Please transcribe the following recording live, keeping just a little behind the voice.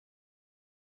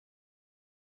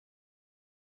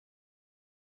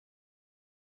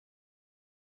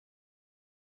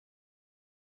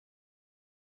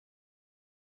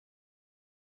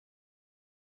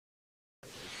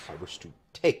I wish to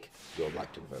take your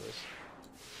lectin feathers.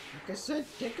 Like I said,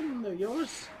 take them, they're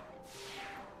yours.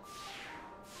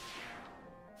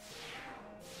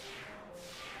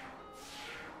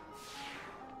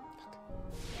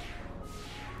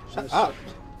 Shut up.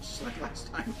 Just like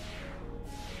last time.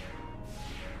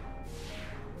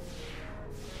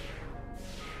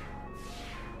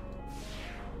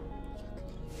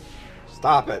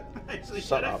 Stop it. Actually,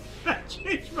 Shut up. I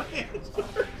changed my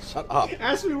answer. Shut up.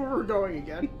 Ask me where we're going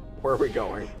again. Where are we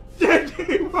going?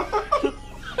 Disney World.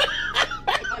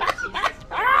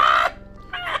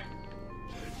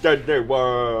 Disney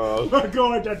World. We're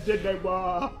going to Disney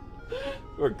World.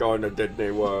 We're going to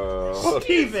Disney World.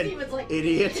 Steven, Steven's like,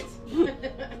 idiot.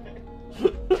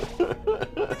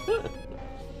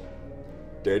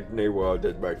 Disney World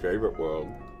is my favorite world.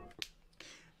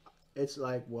 It's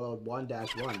like World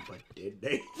 1-1, but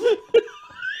Disney.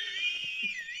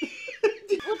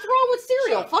 what's wrong with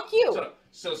cereal? Fuck you.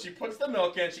 So she puts the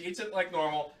milk in, she eats it like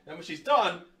normal, and when she's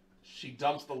done, she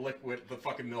dumps the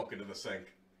fucking milk into the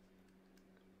sink.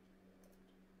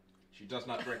 She does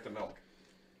not drink the milk.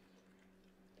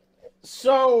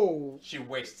 So, She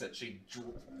wastes it. She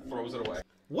throws it away.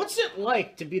 what's it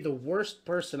like to be the worst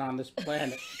person on this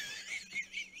planet?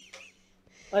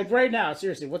 Like right now,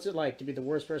 seriously, what's it like to be the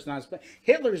worst person on this planet?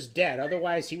 Hitler's dead,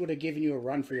 otherwise he would have given you a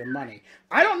run for your money.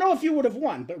 I don't know if you would have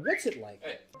won, but what's it like?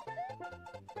 Hey,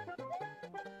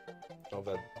 No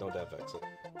death exit.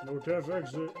 No death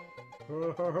exit.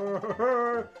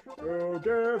 No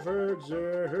death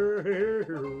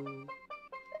exit.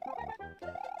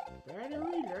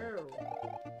 Battery low.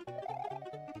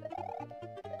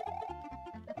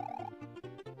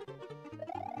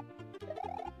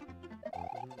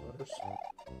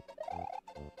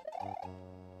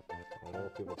 I know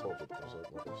what people told you, but there's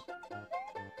like letters.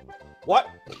 What?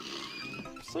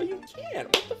 So you can't.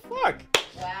 What the fuck?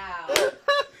 Wow.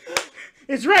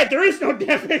 It's right, there is no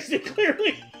death exit,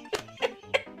 clearly.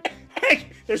 Hey,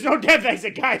 there's no death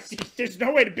exit, guys. There's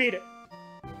no way to beat it.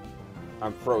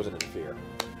 I'm frozen in fear.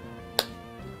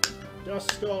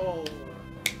 Dust Skull.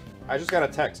 I just got a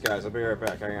text, guys. I'll be right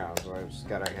back. Hang on. So I just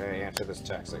gotta answer this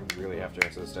text. I really have to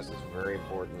answer this text. It's very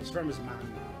important. It's from his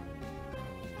mom.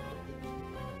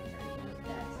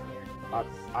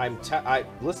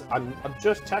 Listen. I'm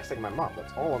just texting my mom.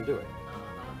 That's all I'm doing.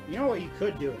 You know what you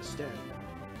could do instead?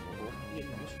 Get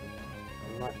an ice cream.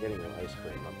 I'm not getting an ice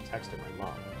cream. I'm texting my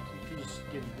mom. You could just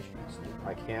get an ice cream instead.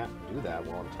 I can't do that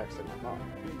while I'm texting my mom.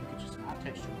 You could just not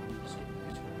text your mom, just get an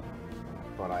ice cream.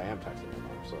 But I am texting my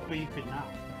mom, so But you could not.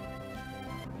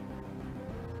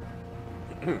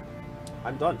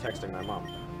 I'm done texting my mom.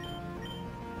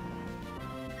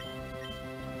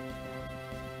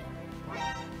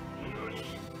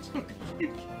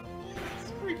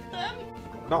 Scream them.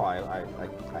 No, I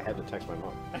had to text my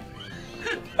mom.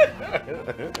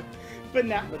 But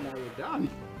now you're done.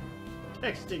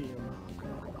 Texting your mom.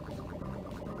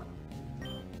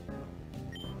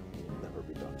 Never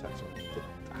be done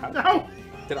texting. No!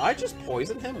 Did I just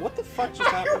poison him? What the fuck just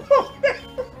happened?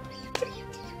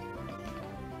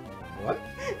 What?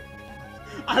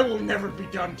 I will never be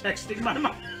done texting my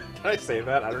mom. Can I say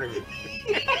that? I don't even.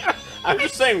 I'm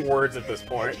just saying words at this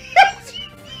point.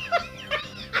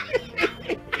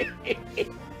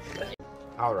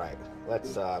 All right,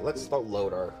 let's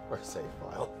load our save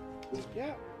file.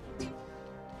 Yeah.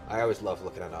 I always love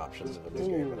looking at options in this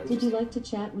game. But Would you like to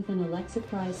chat with an Alexa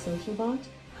Prize social bot?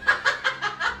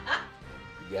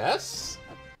 Yes.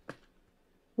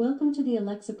 Welcome to the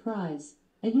Alexa Prize,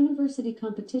 a university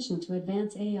competition to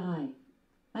advance AI.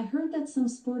 I heard that some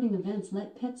sporting events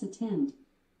let pets attend.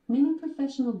 Many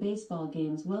professional baseball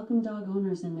games welcome dog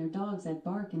owners and their dogs at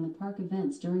Bark in the Park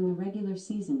events during the regular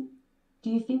season. Do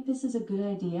you think this is a good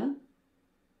idea?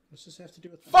 What's this have to do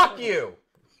with Fuck you.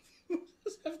 What's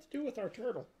this have to do with our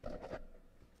turtle?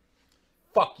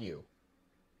 Fuck you.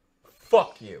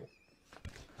 Fuck you.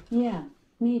 Yeah,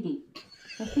 maybe.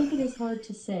 I think it is hard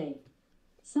to say.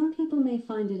 Some people may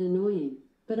find it annoying,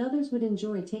 but others would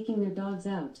enjoy taking their dogs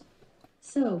out.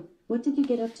 So, what did you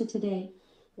get up to today?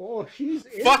 Oh, she's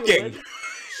into Fucking.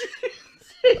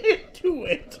 it. into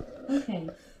it. Okay,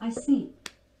 I see.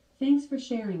 Thanks for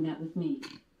sharing that with me.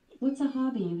 What's a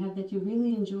hobby you have that you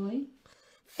really enjoy?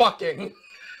 Fucking.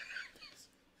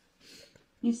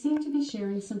 You seem to be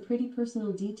sharing some pretty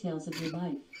personal details of your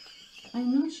life.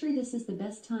 I'm not sure this is the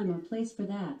best time or place for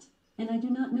that, and I do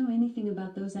not know anything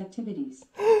about those activities.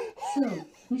 So,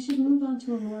 we should move on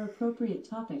to a more appropriate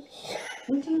topic.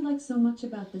 What do you like so much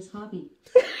about this hobby?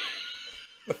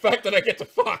 The fact that I get to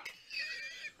fuck.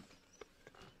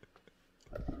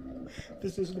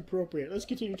 This isn't appropriate. Let's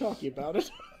continue talking about it.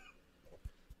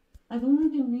 I've only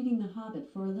been reading The Hobbit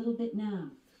for a little bit now.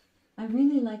 I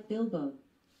really like Bilbo.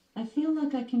 I feel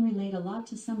like I can relate a lot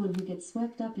to someone who gets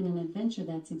swept up in an adventure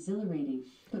that's exhilarating,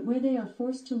 but where they are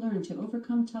forced to learn to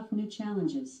overcome tough new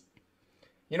challenges.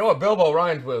 You know what Bilbo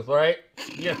rhymes with, right?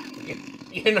 You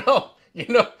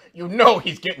know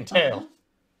he's getting tail.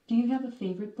 Do you have a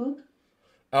favorite book?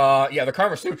 Yeah, the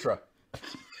Karma Sutra.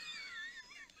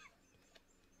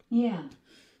 Yeah.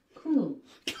 Cool.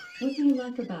 What do you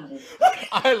like about it?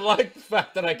 I like the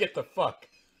fact that I get to fuck.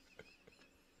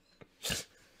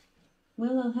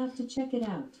 Well, I'll have to check it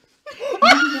out. Maybe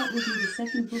that will be the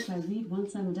second book I read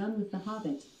once I'm done with The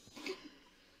Hobbit.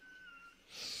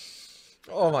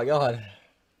 Oh my god.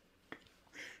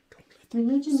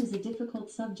 Religion is a difficult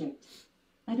subject.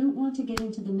 I don't want to get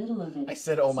into the middle of it. I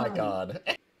said, oh my Sorry. god.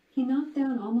 He knocked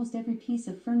down almost every piece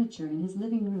of furniture in his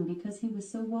living room because he was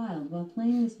so wild while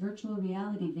playing this virtual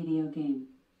reality video game.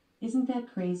 Isn't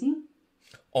that crazy?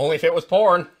 Only if it was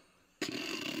porn.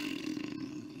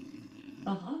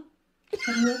 Uh-huh.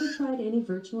 Have you ever tried any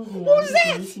virtual reality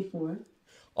games before?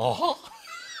 Uh-huh.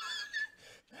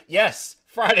 Yes,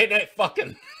 Friday Night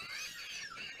Fucking.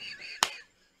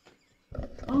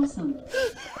 Awesome.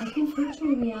 I think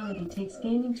virtual reality takes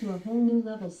gaming to a whole new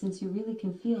level since you really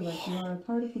can feel like you are a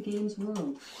part of the game's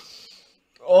world.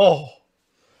 Oh.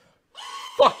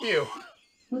 Fuck you.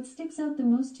 What sticks out the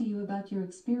most to you about your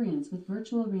experience with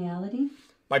virtual reality?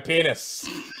 My penis.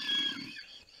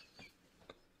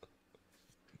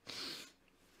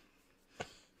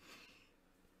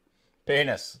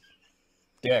 Penis.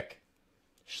 Dick.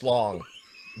 Schlong.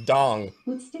 Dong.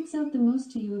 What sticks out the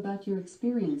most to you about your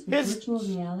experience with His- virtual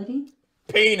reality?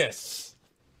 Penis.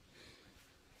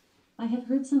 I have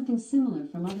heard something similar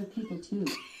from other people too.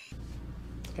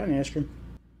 Got any ice cream?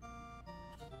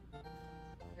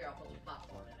 Here, I'll put some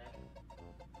popcorn in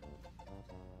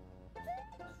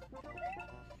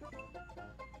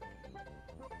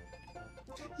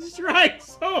it. He's trying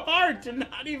so hard to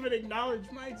not even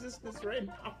acknowledge my existence right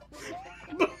now.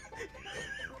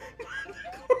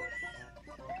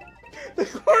 The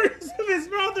corners of his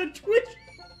mouth are twitching.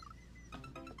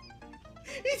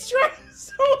 He's trying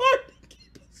so hard to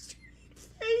keep a straight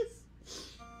face.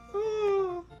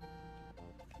 Oh.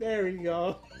 There we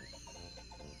go.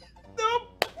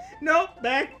 Nope. Nope.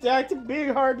 Back to being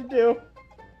hard to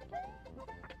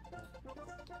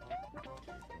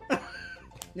do.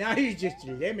 Now he's just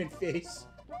a lemon face.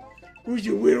 Who's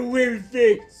your little lemon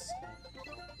face?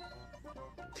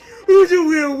 Who's your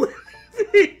little lemon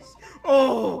face?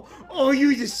 Oh, you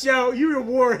you're a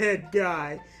warhead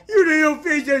guy. You're the little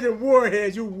face that has a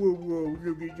warhead. Whoa,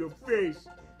 look at your face.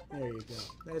 There you go.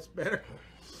 That's better.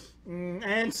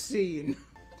 And scene.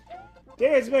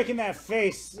 David's making that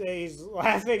face. He's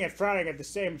laughing and frowning at the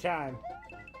same time.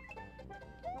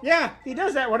 Yeah, he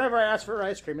does that whenever I ask for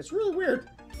ice cream. It's really weird.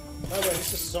 By the way,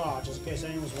 this is Saw, just in case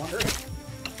anyone's wondering.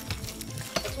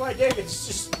 That's why David's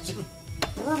just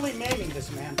brutally maiming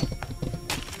this man.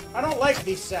 I don't like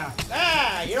these sounds.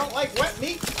 Ah, you don't like wet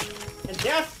meat and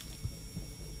death?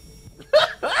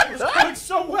 It was going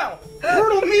so well.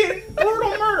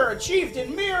 Brutal murder achieved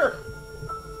in mere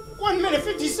 1 minute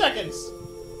 50 seconds.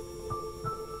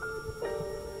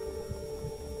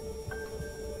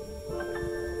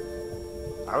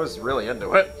 I was really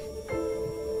into it.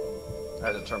 I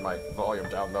had to turn my volume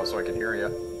down though so I could hear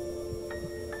you.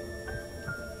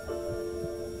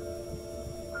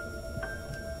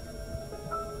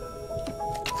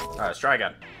 Alright, let's try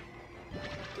again.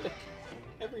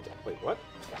 Every time. Wait, what?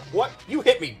 What? You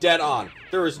hit me dead on.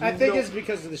 There is I think it's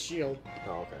because of the shield.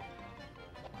 Oh, okay.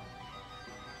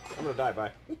 I'm gonna die,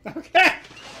 bye. Okay.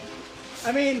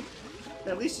 I mean,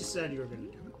 at least you said you were going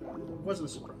to do it. It wasn't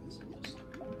a surprise.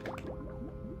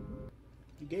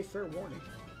 You gave fair warning.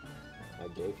 I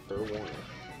gave fair warning.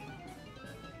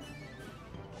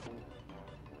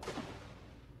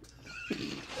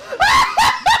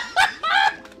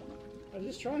 I'm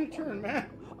just trying to turn, man.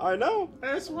 I know.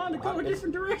 I just wanted to go a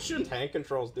different direction. Tank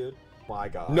controls, dude. My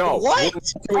God. No. What?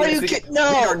 Are you kidding?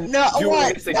 No, no,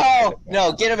 what?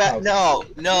 No, get him out.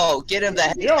 No, get him the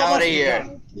heck out of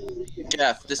here.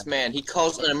 Jeff, this man, he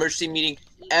calls an emergency meeting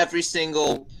every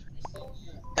single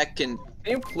second.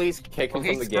 Can you please kick him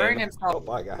from the game? Oh,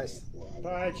 bye, guys.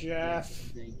 Bye,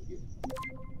 Jeff.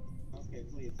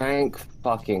 Thank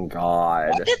fucking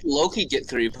God. Why did Loki get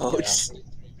 3 votes?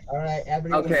 Alright,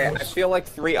 Okay, I feel like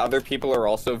 3 other people are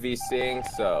also VCing,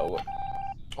 so...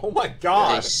 Oh my They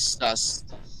God. sus.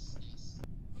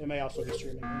 They may also be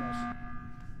streaming. Who knows?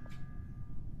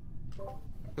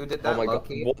 Who did that,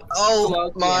 Loki?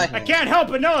 Oh my! I can't help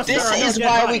but notice This there are no is dead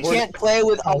why we bodies. can't play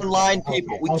with online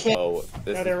people. We can't. Oh,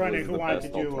 this No, they're is running. really Who the wanted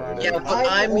best to do, alternative. Yeah, but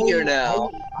I'm here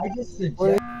now. I just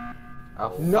suggest.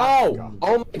 Oh, no!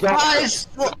 Oh my god! Guys!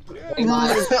 My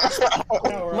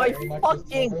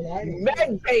fucking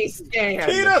med base scan!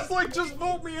 Penis, like, just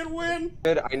vote me and win.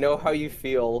 Good, I know how you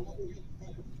feel.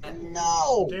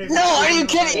 No! Dave, No, are you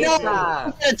kidding? No! Yeah.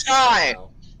 I'm gonna die!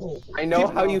 I know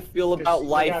how you feel about Because we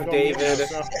life, gotta go David. move,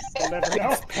 so we'll never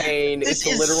know. It's pain. This It's a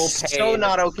literal is pain. so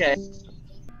not okay.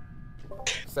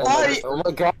 Why? Oh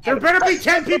my god. There better be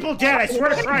 10 people dead, I swear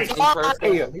to Christ. Why?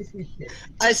 At least we should.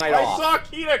 I I saw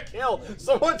Kita kill.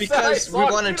 Someone because said I we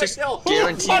saw want to Kita just kill.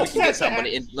 guarantee Who we can get said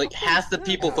somebody. And like half the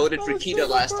people voted for Kita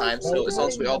last time, so as long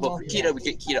as we all vote for Kita, we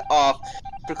get Kita off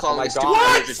for calling my us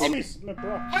God. stupid. Let me,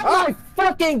 bro. Oh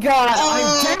fucking god!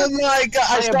 Oh I'm dead! my god!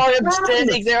 I I am saw him done.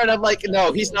 standing there, and I'm like,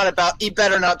 no, he's not about. He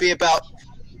better not be about.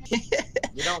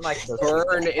 You don't like to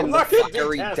burn in the not gonna do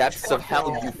fiery that. depths of Fuck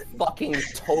hell, off. you fucking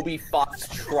Toby Fox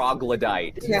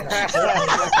troglodyte.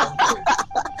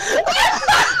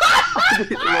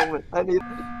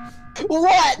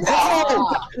 What? No!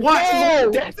 What?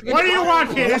 No! What do you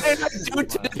want, Penis? What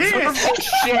did I do to deserve Penis! this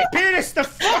shit? Penis, the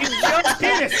fuck?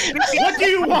 Penis! What do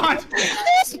you want?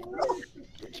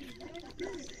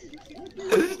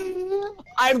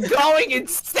 I'm going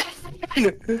insane!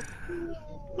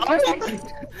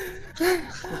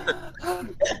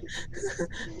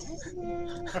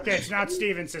 Okay, it's not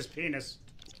Steven, says penis.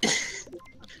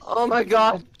 Oh my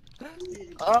god.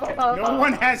 No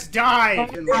one has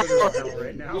died in literal hell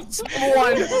right now.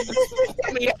 Someone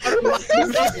get me out of my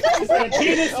And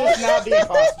penis is now the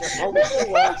imposter.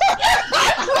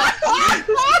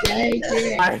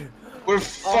 We're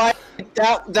fighting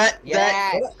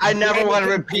that. I never want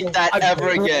to repeat that ever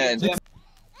again.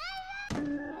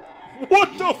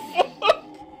 What the fuck?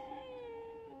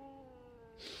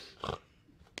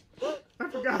 I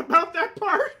forgot about that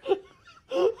part.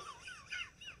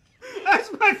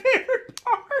 That's my favorite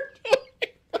part.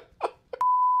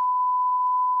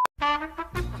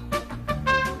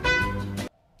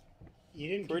 You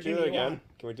didn't Can we do continue it again? on.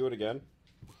 Can we do it again?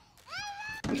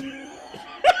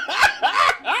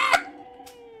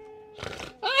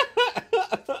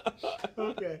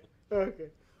 Okay, okay.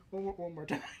 One more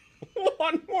time.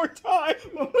 One more time.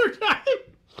 One more time.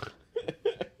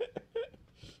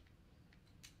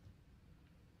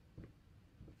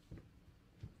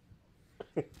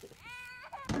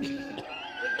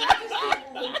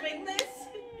 Looping this?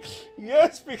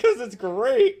 Yes, because it's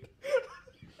great.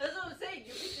 That's what I'm saying.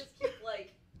 You can just keep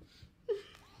like.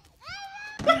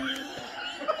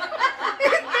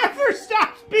 It never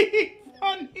stops being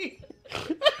funny.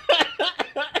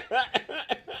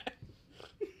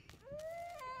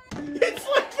 It's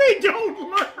like they don't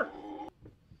learn.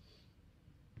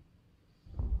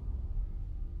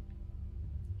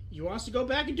 You want us to go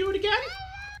back and do it again?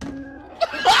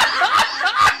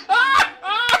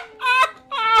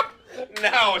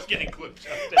 Now it's getting clip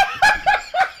adjusted.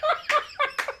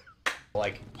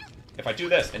 Like, if I do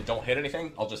this and don't hit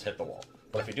anything, I'll just hit the wall.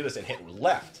 But if you do this and hit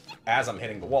left as I'm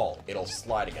hitting the wall, it'll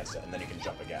slide against it, and then you can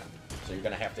jump again. So you're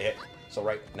gonna have to hit. So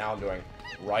right now I'm doing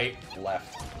right,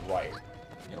 left, right.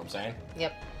 You know what I'm saying?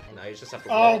 Yep. Now you just have to.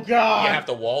 Oh, wall. God. You have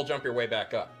to wall jump your way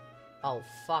back up. Oh,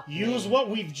 fuck Use me. what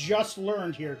we've just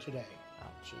learned here today. Oh,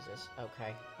 Jesus.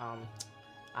 Okay.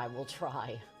 I will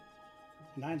try.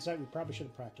 In hindsight, we probably should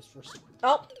have practiced first.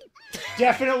 Oh!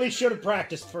 Definitely should have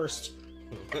practiced first.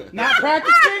 Not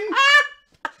practicing?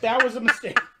 That was a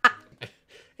mistake.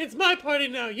 It's my party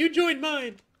now. You join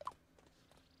mine.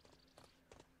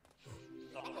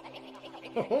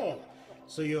 Oh,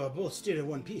 so you are both still in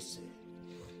one piece.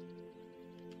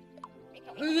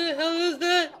 Who the hell is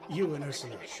that? You and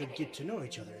Ursula should get to know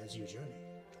each other as you journey.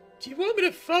 Do you want me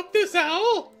to fuck this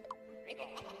owl?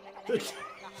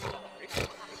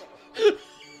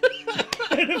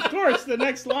 And of course, the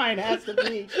next line has to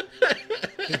be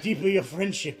the deeper your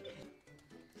friendship.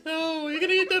 No, you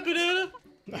gonna eat that banana?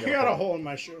 I got a hole in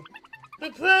my shoe. The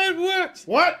plan worked.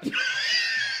 What? That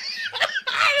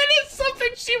is something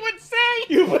she would say.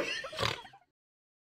 You